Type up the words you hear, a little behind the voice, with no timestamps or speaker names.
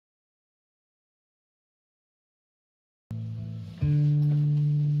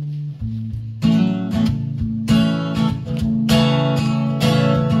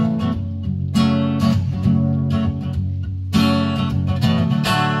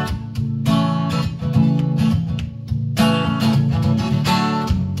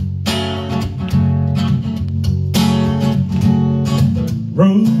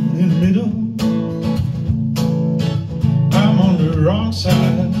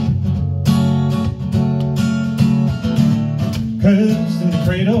cursed in the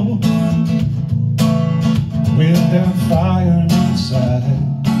cradle with their fire inside.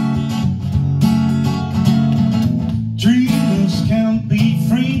 Dreamers can't be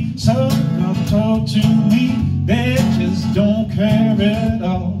free, so come talk to me. They just don't care at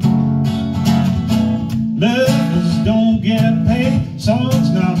all. Lovers don't get paid, so it's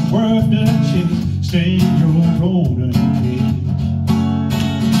not worth the chase. Stay in your golden cage.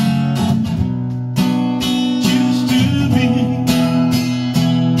 Choose to be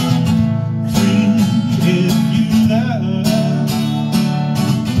free if you love.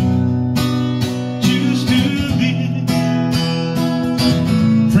 Choose to be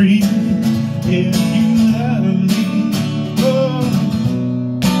free if you love me. Oh.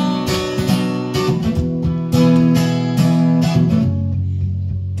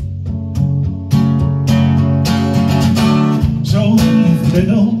 So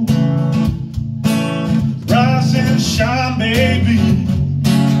little, rise and shine, baby.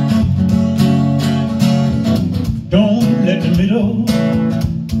 Don't let the middle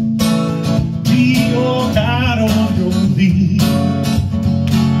be your guide on your lead.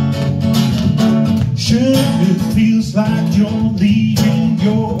 Sure, it feels like you're leaving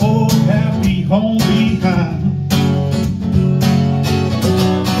your old happy home behind,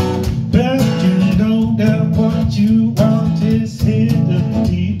 but you know that what you want is hidden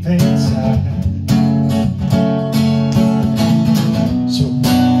deep inside. So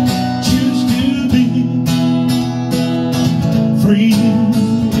choose to be free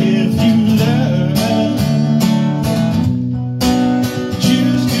if you love.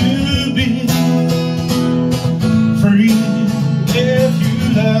 Choose to be free if you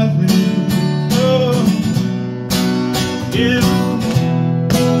love me. Oh, if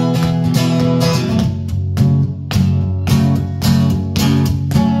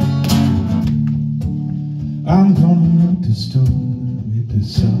I'm gonna melt the stone with the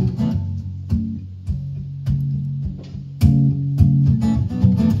sun.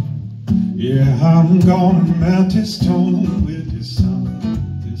 Yeah, I'm gonna melt the stone with the sun.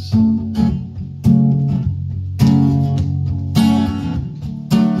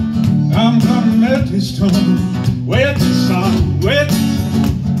 I'm gonna melt the stone with the sun, with the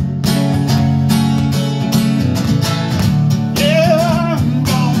sun. Yeah, I'm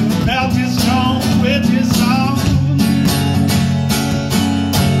gonna melt the stone with the sun.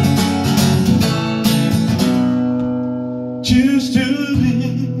 Choose to be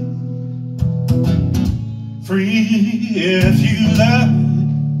free if you love.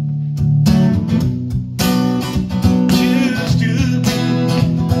 Choose to be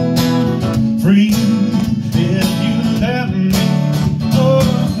free if you love me. Oh,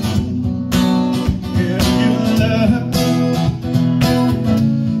 if you love,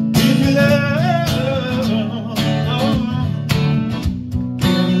 if you love, oh,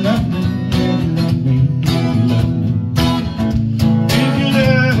 if you love me, if you love me, if you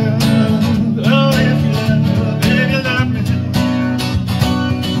love me. Oh, if you love me.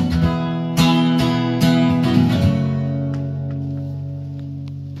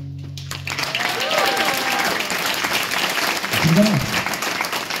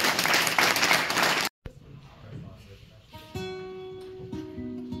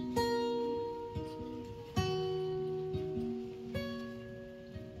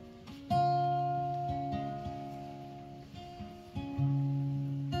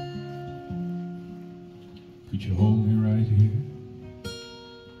 Could you hold me right here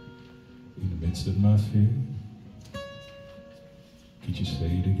in the midst of my fear? Could you say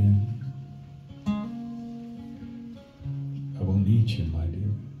it again? I will need you, my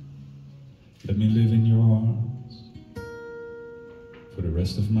dear. Let me live in your arms for the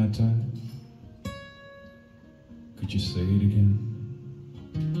rest of my time. Could you say it again?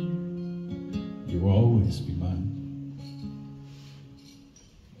 You will always be mine.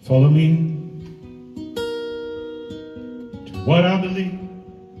 Follow me to what I believe,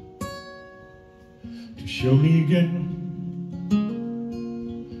 to show me again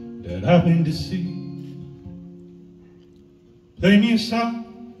that I've been deceived. Play me a song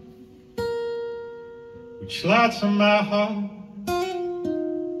which lights on my heart.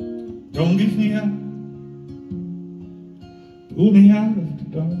 Don't give me up, pull me out of the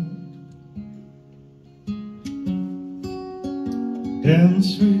dark.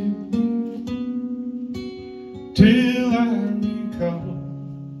 Dance with me till I recall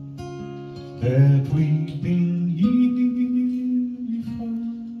that we've been here before.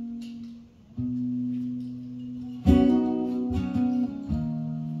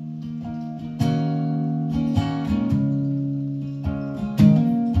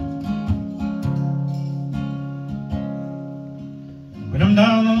 I'm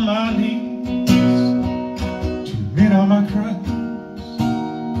down on my knees to admit all my crimes.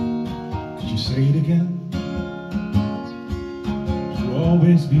 Could you say it again? You'll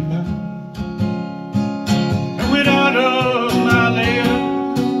always be mine. And without all my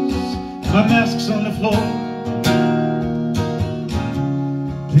layers, my mask's on the floor.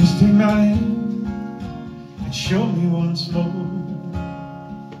 Please take my hand and show me once more.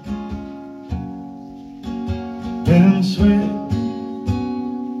 And swear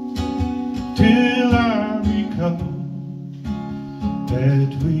till I recover that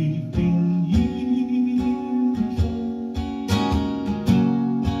we've been here before.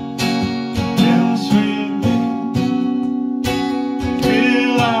 And swear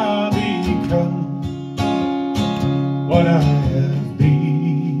till I become what I have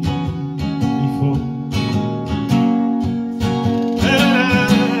been before.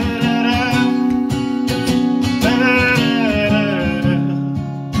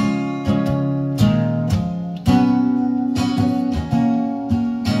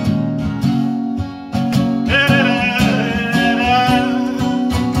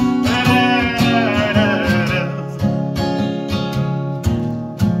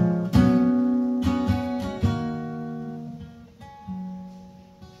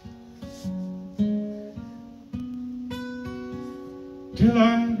 Till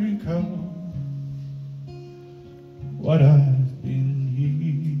I recall what I